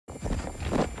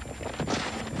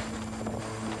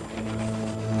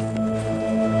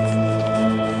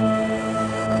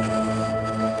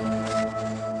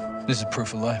This is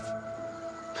proof of life.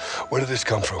 Where did this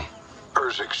come from?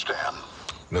 Urzikstan.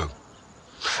 No.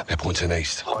 They're pointing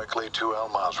east. Likely to Al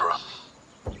Mazrah.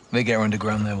 They get her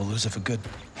underground there, we'll lose her for good.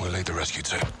 We'll lead the rescue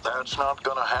team. That's not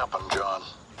gonna happen, John.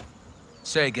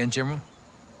 Say again, General.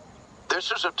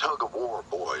 This is a tug of war,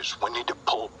 boys. We need to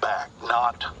pull back,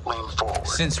 not lean forward.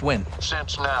 Since when?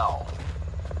 Since now.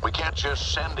 We can't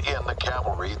just send in the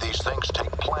cavalry. These things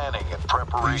take planning and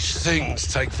preparation. These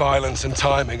things take violence and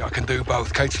timing. I can do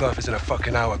both. Kate's life is in a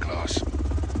fucking hourglass.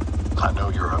 I know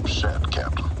you're upset,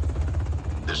 Captain.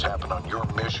 This happened on your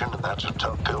mission, and that's a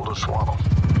tough pill to swallow.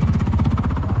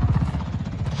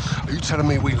 Are you telling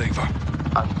me we leave her?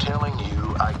 I'm telling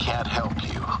you I can't help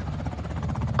you,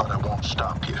 but I won't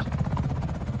stop you.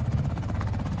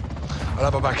 I'll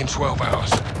have her back in 12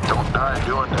 hours. Don't die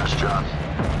doing this, John.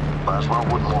 Laswell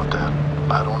wouldn't want that.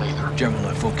 I don't either. General,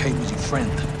 I thought Kate was your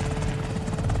friend.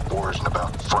 War isn't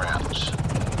about friends.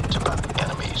 It's about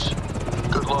enemies.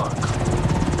 Good luck.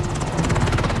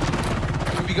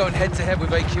 We'll be going head-to-head with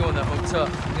AQ on that motel.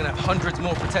 We're gonna have hundreds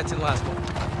more protecting Laswell.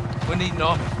 We need an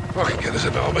army. I can get us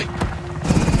an army.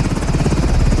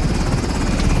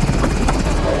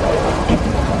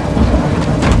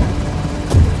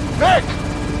 Nick!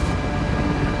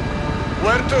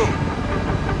 Where to?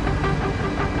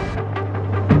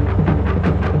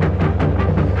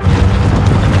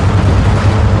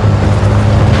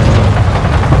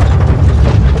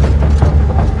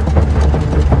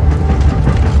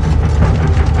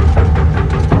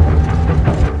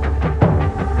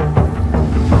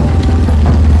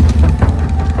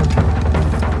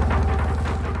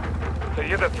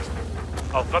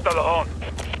 القتل هون.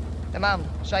 تمام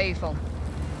شايفهم.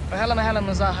 وهلا محل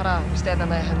المظاهرة استاذنا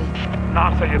ما هنيك.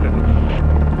 نعم سيدتي.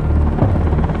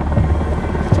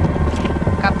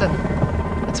 Captain,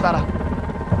 it's Farah.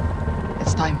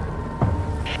 It's time.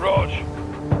 Rog,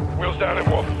 wheels down and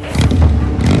walk.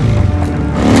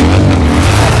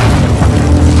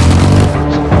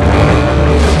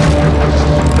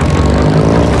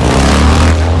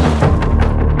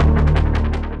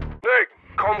 Nick,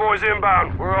 convoy's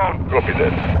inbound. We're on. Copy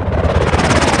that.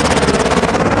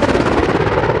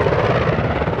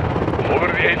 Over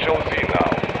the HLZ now.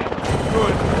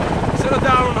 Good. Settle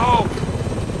down and hold.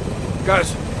 Guys,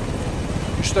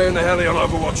 you stay in the heli on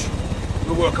Overwatch.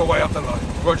 We'll work our way up the line.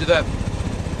 Roger that.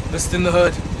 Let's thin the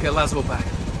herd, get Laswell back.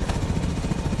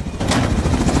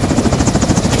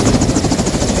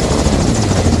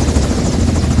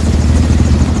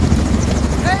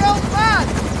 Hey, old man!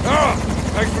 Ah!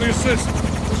 Thanks for the assist.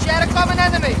 We share a common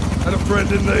enemy. And a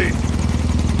friend in need.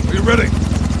 Are you ready?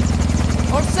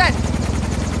 All set.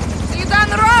 See you down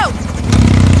the road!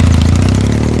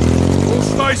 All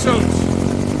stations.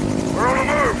 We're on the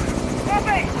move.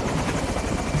 Copy!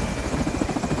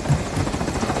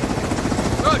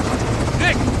 Rog!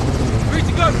 Nick! Free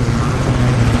to go!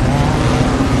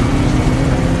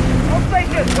 All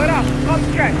stations, we're up. Come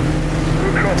check.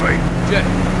 Good copy. Jet.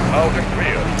 Out and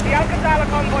clear. The Alcazar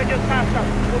convoy just passed us.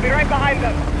 We'll be right behind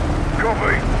them.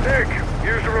 Copy. Nick,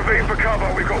 use the ravine for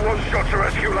cover. We've got one shot to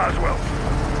rescue Laswell.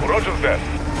 Roger that.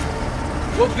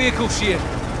 What vehicle's she in?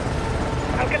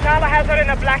 Alcazar has her in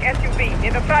a black SUV,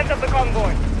 in the front of the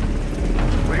convoy.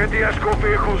 We hit the escort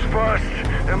vehicles first,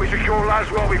 then we secure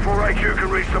Laswell before AQ can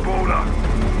reach the border.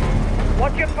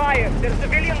 Watch your fire. There's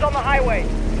civilians on the highway.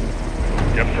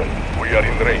 Captain, we are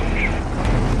in range.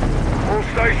 All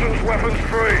stations, weapons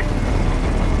free.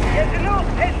 Yes,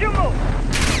 you move.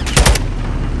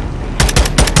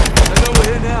 They know we're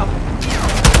here now.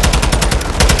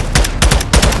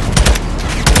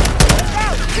 Look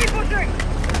out! Keep pushing!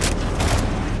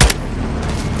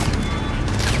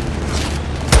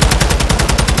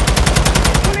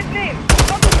 Bullet team!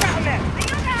 Don't look down there!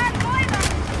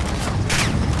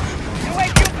 New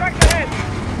AQ trucks ahead!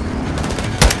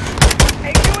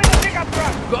 AQ in the pickup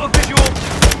truck! Got a visual!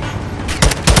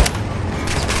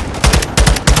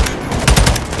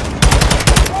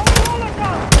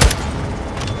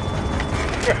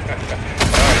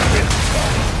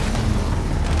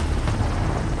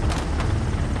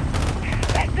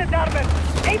 That's the Darman!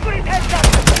 Aim for his head,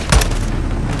 Darman!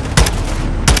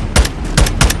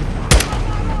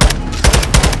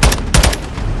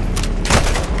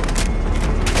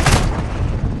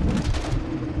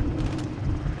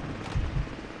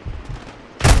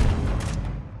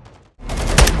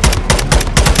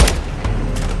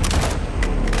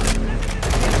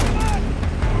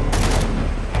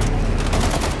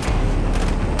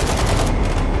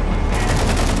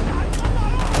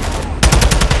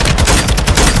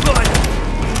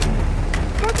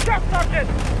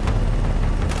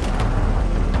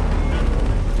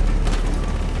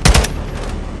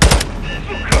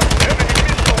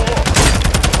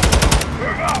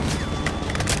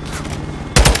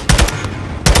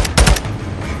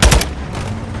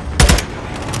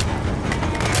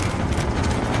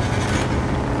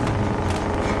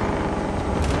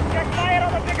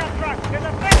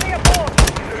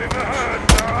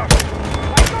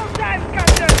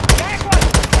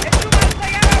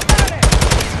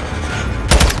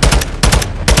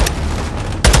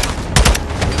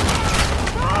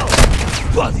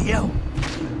 Bloody hell!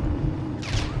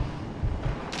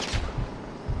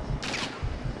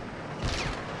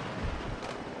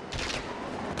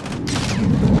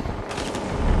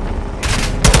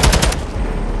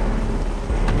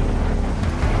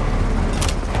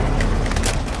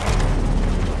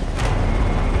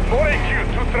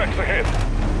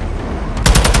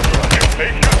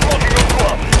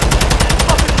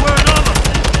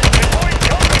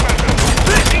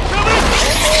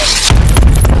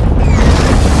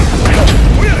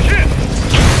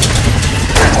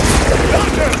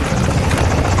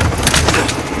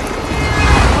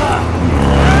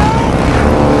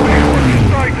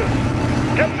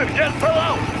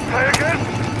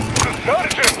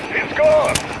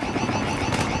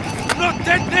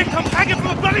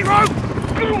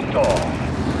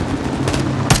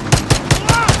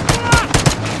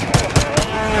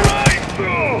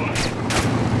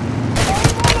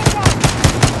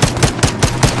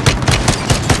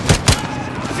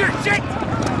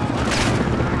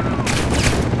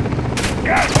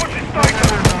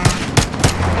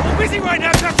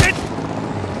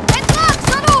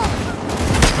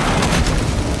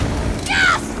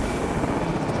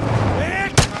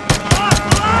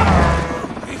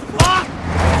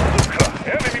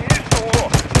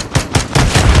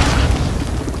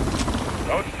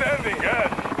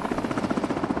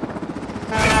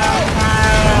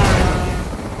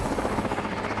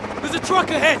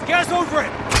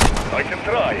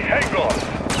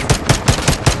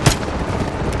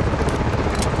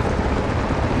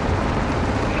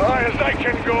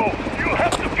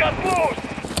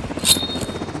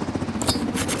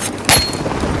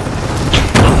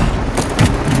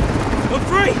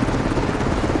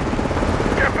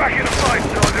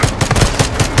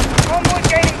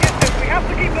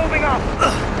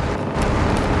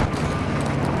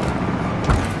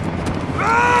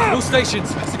 Stations,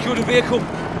 secure the vehicle.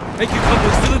 AQ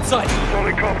convoy still in sight.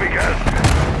 Solid copy, Gaz.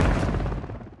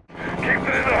 Keep it in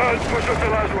the herd, push up to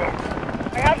Laswell.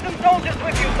 I have some soldiers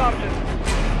with you,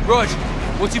 Sergeant. Rog,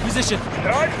 what's your position?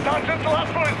 Alright, Sergeant,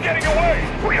 Laswell is getting away.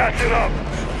 We're catching up.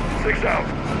 6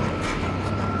 out.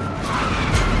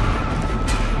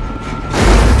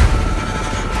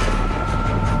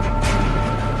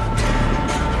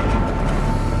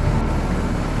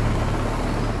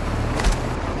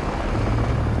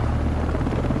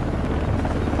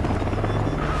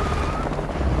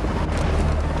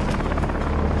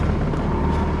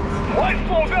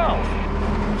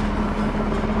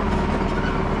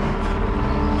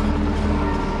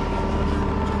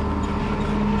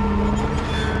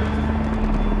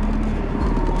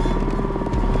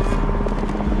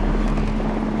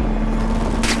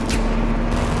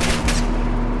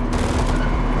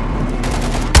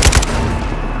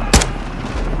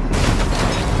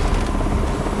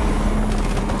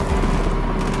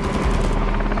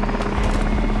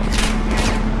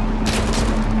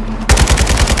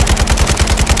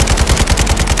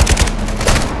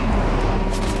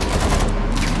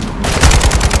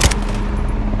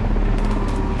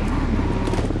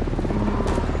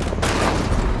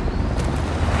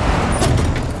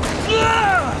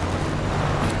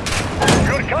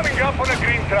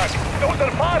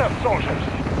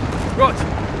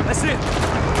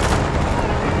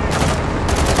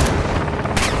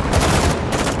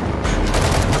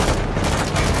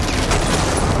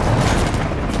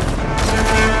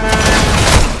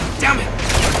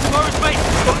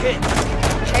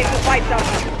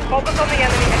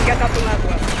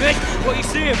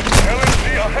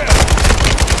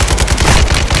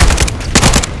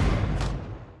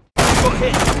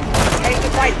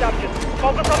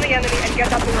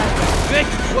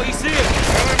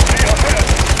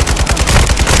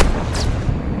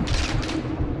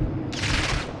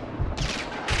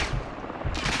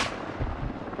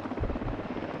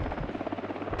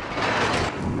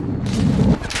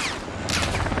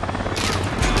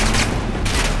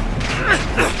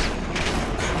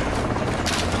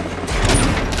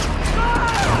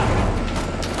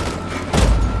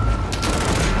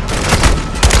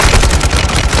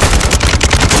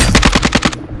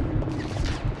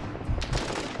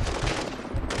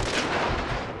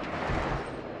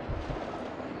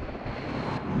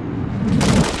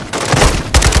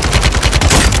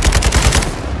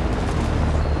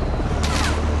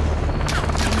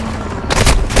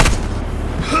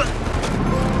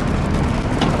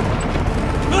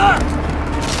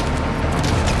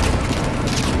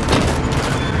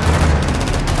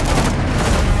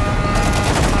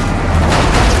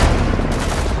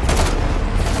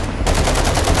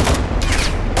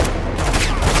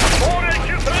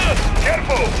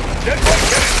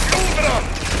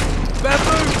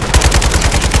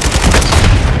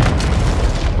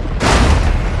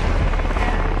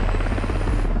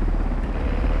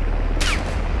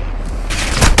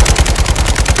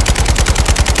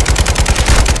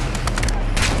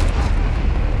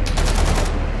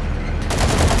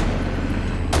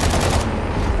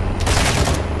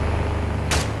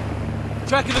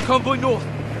 convoy north.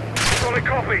 Solid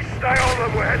copy. Stay on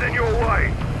them. We're heading your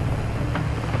way.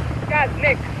 Guys,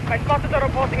 Nick, my spotters are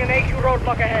reporting an AQ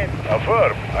roadblock ahead.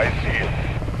 Affirm. I see it.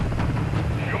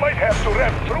 You might have to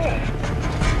ramp through.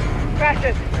 Crash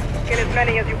it. Kill as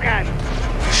many as you can.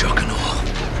 Shock and awe.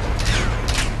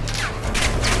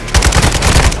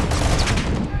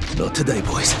 Not today,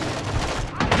 boys.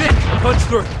 Nick, punch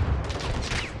through.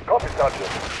 Copy,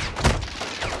 Sergeant.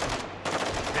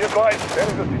 Be advised, there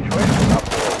is a situation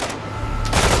after all.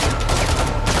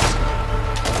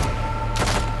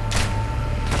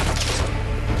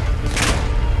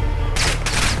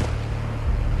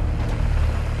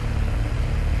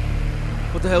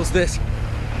 What the hell's this?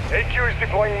 AQ is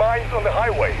deploying mines on the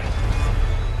highway.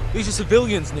 These are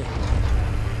civilians, Nick.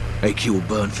 AQ will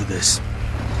burn for this.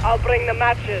 I'll bring the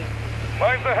matches.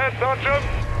 Mines ahead, Sergeant.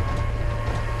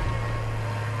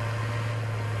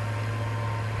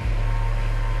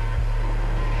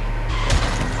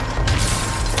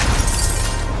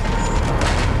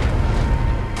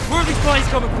 Where are these flies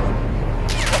coming from?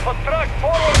 A track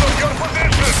forward of your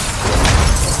position.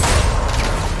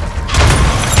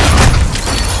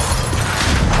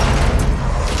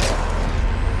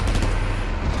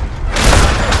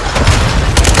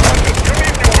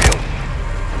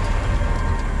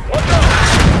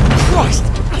 Christ!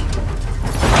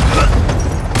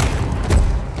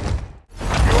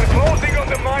 You are closing on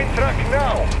the mine track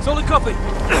now. Solid copy.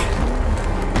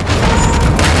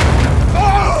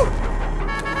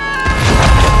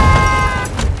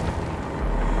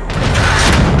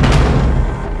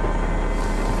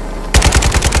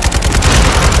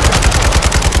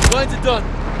 Lines are done.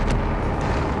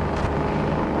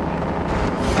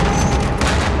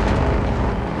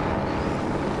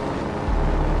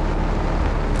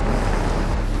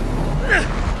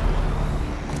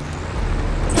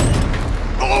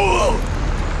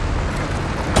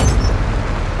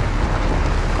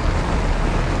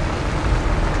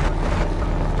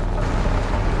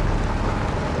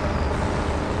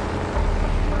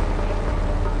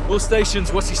 All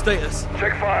stations, what's your status?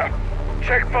 Check fire.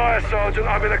 Check fire, Sergeant.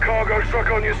 I'm in a cargo truck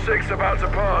on your 6 about to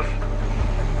pass.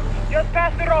 Just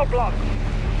past the roadblock.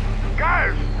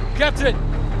 Guys! Captain!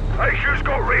 AQ's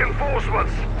got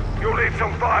reinforcements. You'll need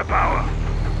some firepower.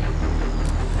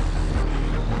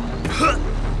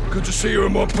 Good to see you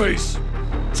in one piece.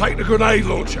 Take the grenade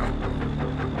launcher.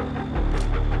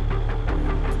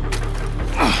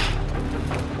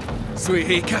 Sweet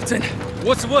heat, Captain.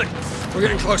 What's the word? We're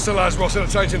getting close to Laswell's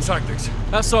and changing tactics.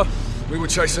 How so? We were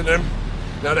chasing them.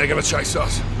 Now they're gonna chase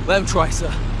us. Let them try, sir.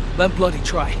 Let them bloody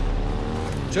try.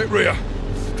 Check rear.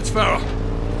 It's Farah.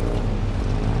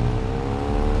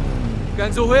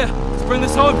 Gang's all here. Let's bring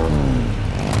this home.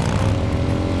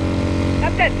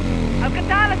 Captain,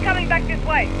 Al-Qatala's coming back this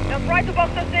way. They'll try to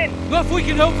box us in. Not if we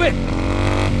can help it.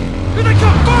 Here they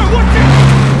come! Fire! Watch it!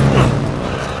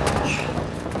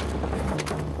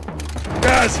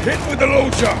 Guys, hit with the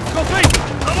launcher. Copy!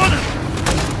 I'm on it!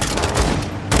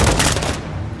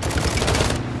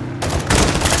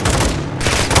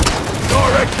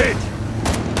 Direct hit.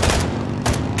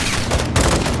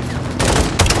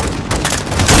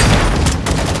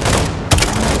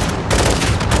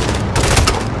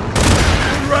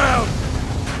 Good round.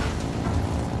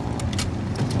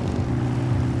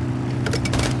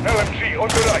 LMG on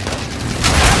the right.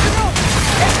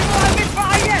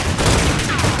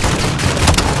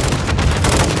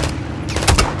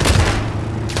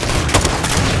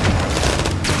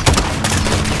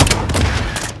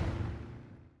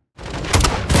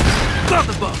 Got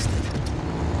the bastard!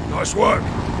 Nice work.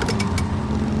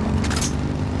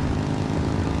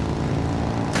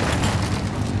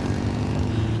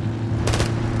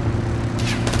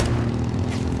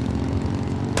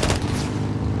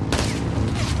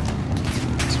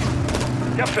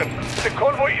 Captain, the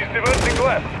convoy is diverting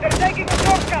left. They're taking a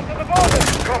shortcut to the border.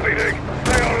 Copy, Nick.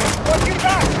 Stay on them. Watch your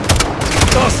back.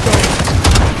 Dust off.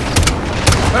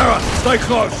 Farah, stay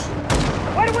close.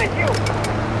 We're with you.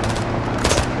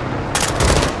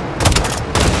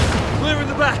 Clear in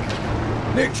the back.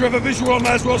 Nick, do you have a visual on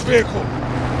Laswell's vehicle?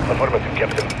 Affirmative,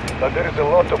 Captain. But there is a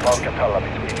lot of Al-Qatala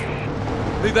between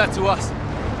you. Leave that to us.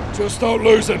 Just don't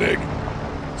lose it, Nick.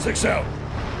 6 out.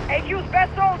 AQ's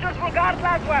best soldiers will guard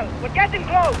Laswell. We're getting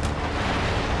close.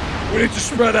 We need to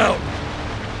spread out.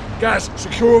 Guys,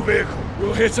 secure a vehicle.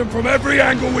 We'll hit them from every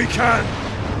angle we can.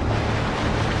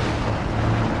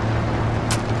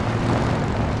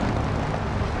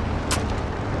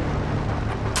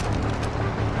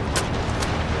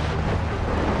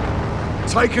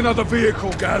 Take another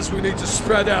vehicle, Gaz. We need to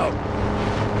spread out.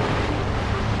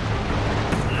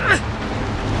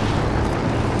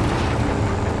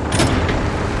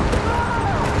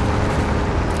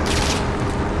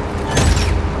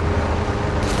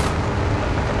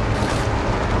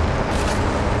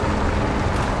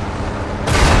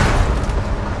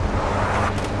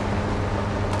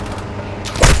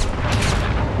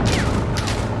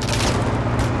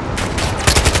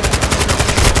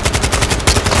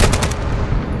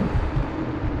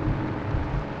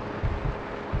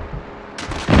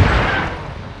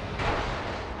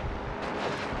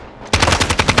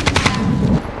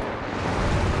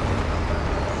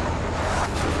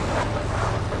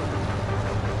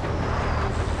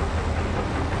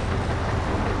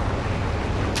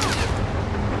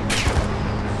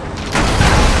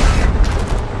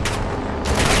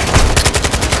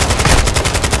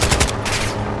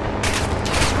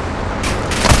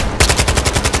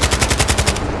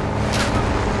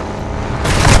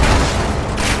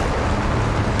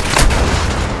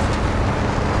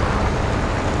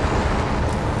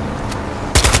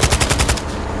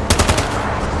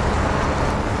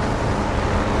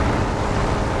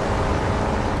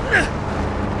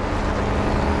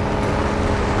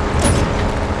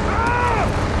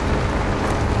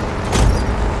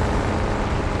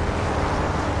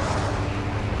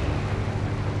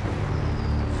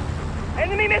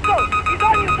 He's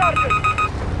on you, Sergeant!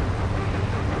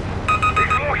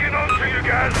 He's locking onto you,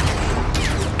 Gaz!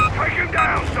 Take him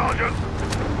down, Sergeant!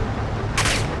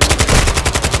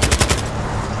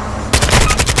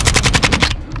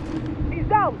 He's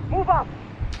down! Move up!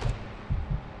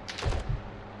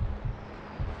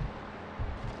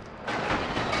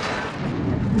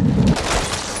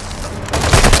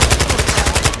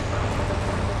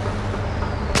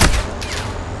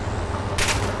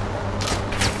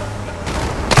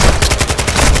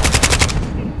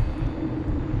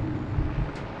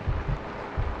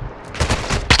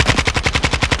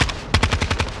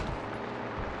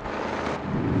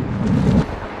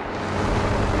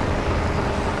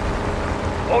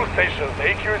 All stations,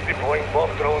 AQ is deploying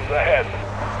bomb drones ahead.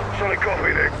 Solid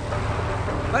copy, Nick.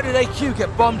 How did AQ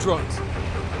get bomb drones?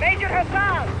 Major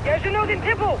Hassan! يا جنود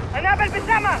انتبهوا! أنابل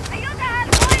بالسما! أيها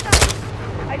القائد!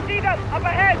 I see them! Up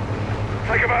ahead!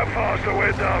 Take them out fast or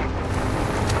we're done.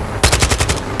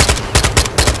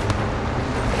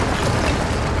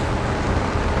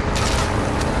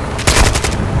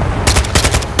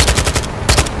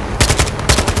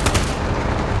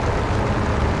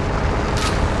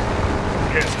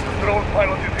 Yes, the drone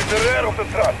pilot is in the rear of the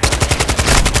truck.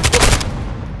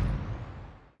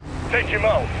 Take him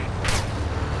out.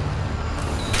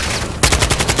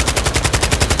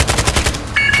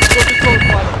 Got the drone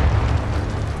pilot.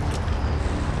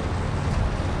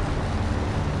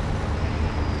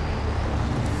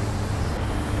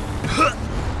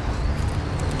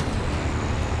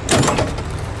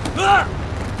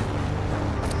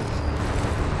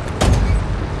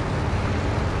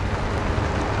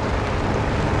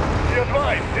 Be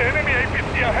advised, the enemy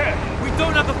APC ahead. We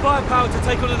don't have the firepower to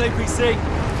take on an APC.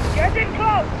 Get in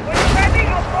close! When you're ready,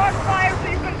 I'll cross fire so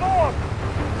you can board!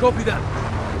 Copy that.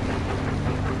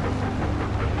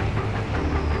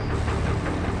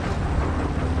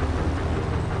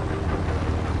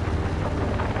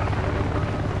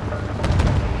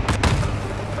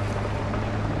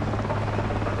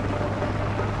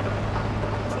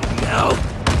 Now.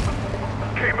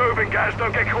 Keep moving, Gaz.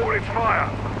 Don't get caught in its fire.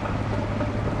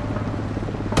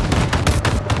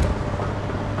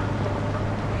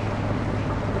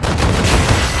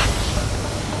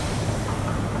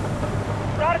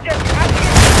 Sergeant, you have to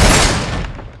get...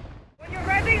 When you're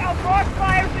ready, I'll cross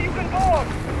fire so you can board!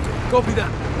 Copy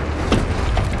that.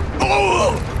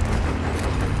 Oh!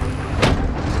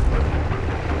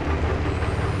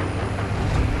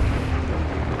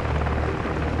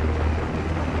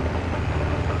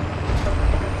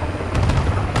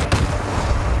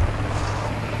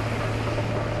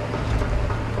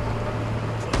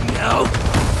 Now.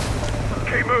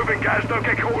 Keep moving, Gaz. Don't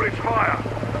get caught in its fire.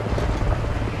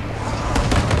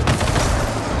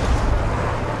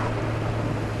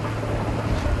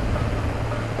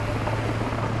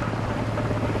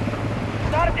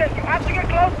 Sergeant, you have to get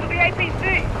close to the APC!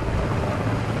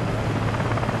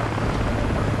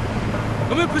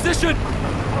 I'm in position.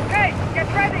 Okay, get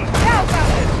ready! Now,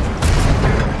 Sergeant!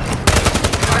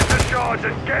 Time to charge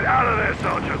and get out of there,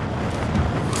 Sergeant.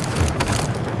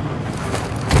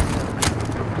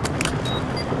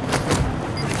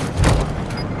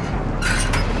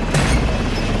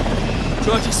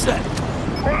 Charge is set.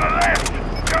 On the left!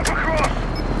 Jump across!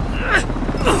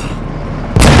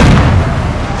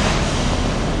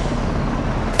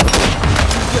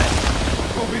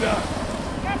 Copy that.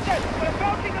 Captain, we're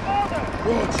approaching the border!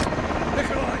 Rog,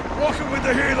 Nikolai, walking with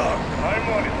the helo. I'm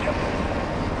on it, Captain.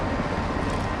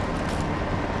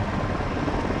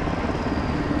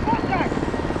 Contact!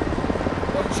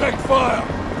 Well, check fire.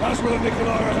 That's where the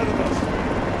Nikolai are ahead of us.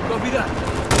 Copy that.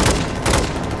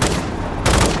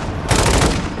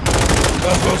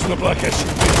 That's close to the black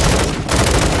SUV.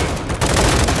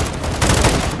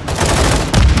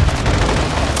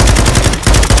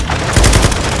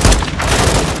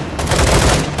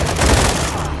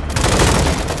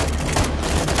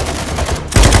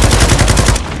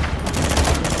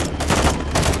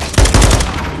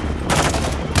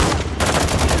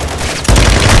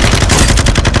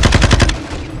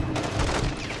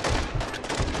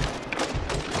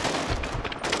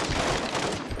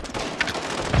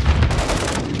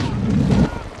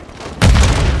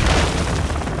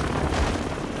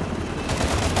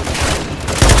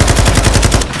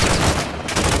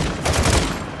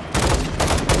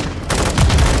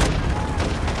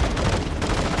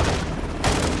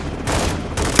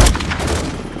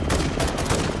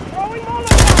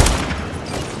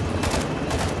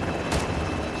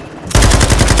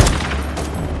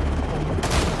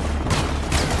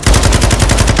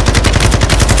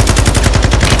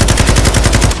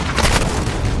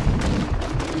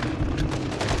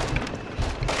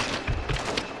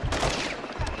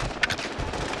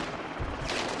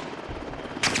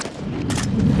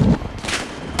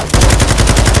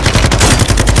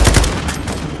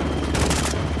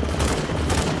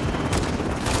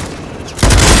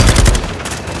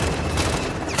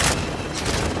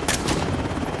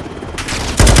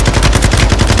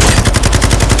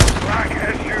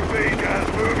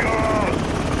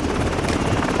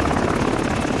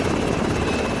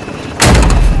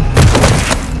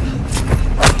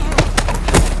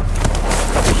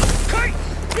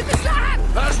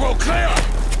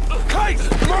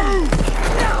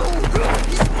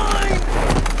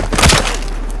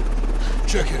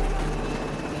 Check in.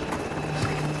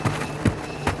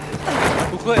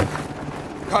 We're clear.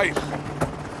 Kate.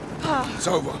 It's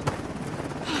over.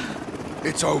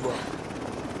 It's over.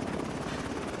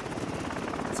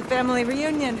 It's a family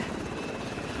reunion.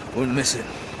 Wouldn't miss it.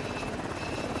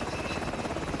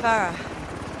 Farah,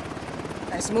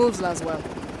 Nice moves, Laswell.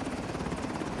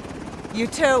 you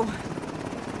too.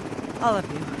 All of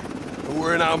you.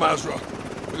 We're in Al Mazrah.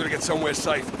 We're gonna get somewhere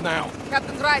safe, now.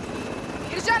 Captain's right.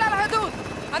 رجال على الحدود.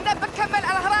 هندب بنكمل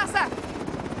على هراسة.